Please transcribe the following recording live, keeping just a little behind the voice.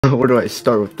Where do I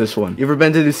start with this one? You ever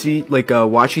been to DC, like,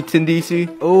 Washington,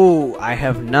 DC? Oh, I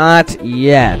have not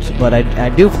yet, but I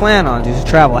do plan on to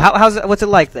travel. What's it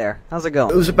like there? How's it It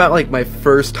going? was about, like, my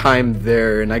first time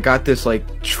there, and I got this,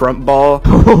 like, Trump ball.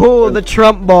 Oh, the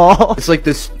Trump ball. It's like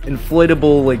this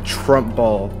inflatable, like, Trump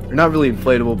ball. Or not really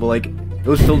inflatable, but, like, it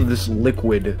was filled with this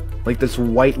liquid. Like, this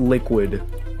white liquid.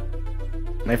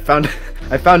 And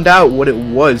I found out what it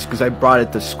was because I brought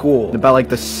it to school. And about like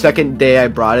the second day I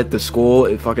brought it to school,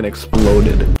 it fucking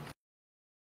exploded.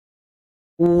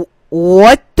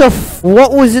 What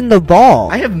was in the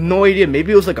ball? I have no idea.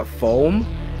 Maybe it was like a foam,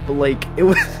 but like it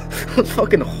was, it was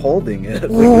fucking holding it.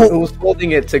 Like, it was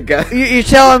holding it together. You're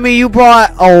telling me you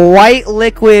brought a white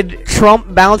liquid Trump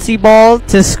bouncy ball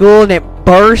to school and it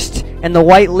burst and the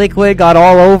white liquid got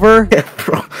all over? Yeah,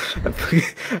 bro.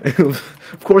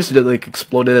 Of course, it like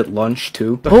exploded at lunch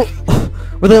too. Oh,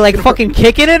 were they like fucking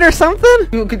kicking it or something?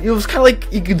 It was kind of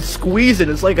like you could squeeze it.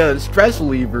 It's like a stress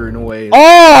reliever in a way.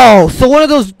 Oh, so one of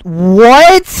those,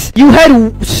 what? You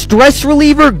had stress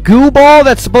reliever goo ball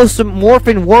that's supposed to morph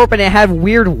and warp and it had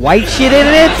weird white shit in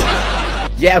it?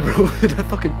 Yeah, bro.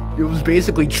 It was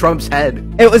basically Trump's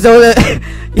head. It was, so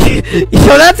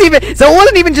that's even, so it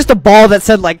wasn't even just a ball that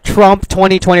said like Trump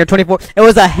 2020 or 24. It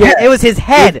was a head, it was his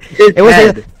head. It was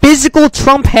a physical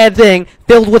Trump head thing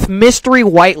filled with mystery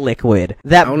white liquid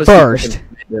that burst.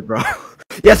 It, bro.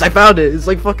 Yes, I found it. It's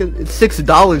like fucking, it's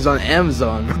 $6 on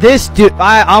Amazon. This dude,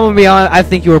 I'm gonna be honest, I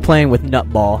think you were playing with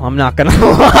Nutball. I'm not gonna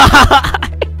lie.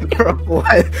 Bro,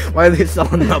 why are they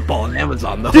selling Nutball on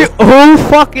Amazon though? Dude, who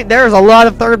fucking, there's a lot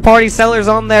of third-party sellers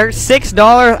on there.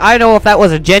 $6, I know if that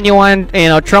was a genuine,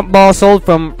 Trump ball sold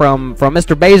from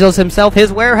Mr. Bezos himself,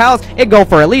 his warehouse, it'd go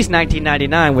for at least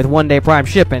 $19.99 with one-day Prime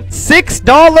shipping.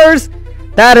 $6?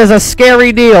 That is a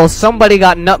scary deal. Somebody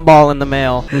got Nutball in the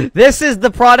mail. This is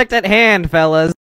the product at hand, fellas.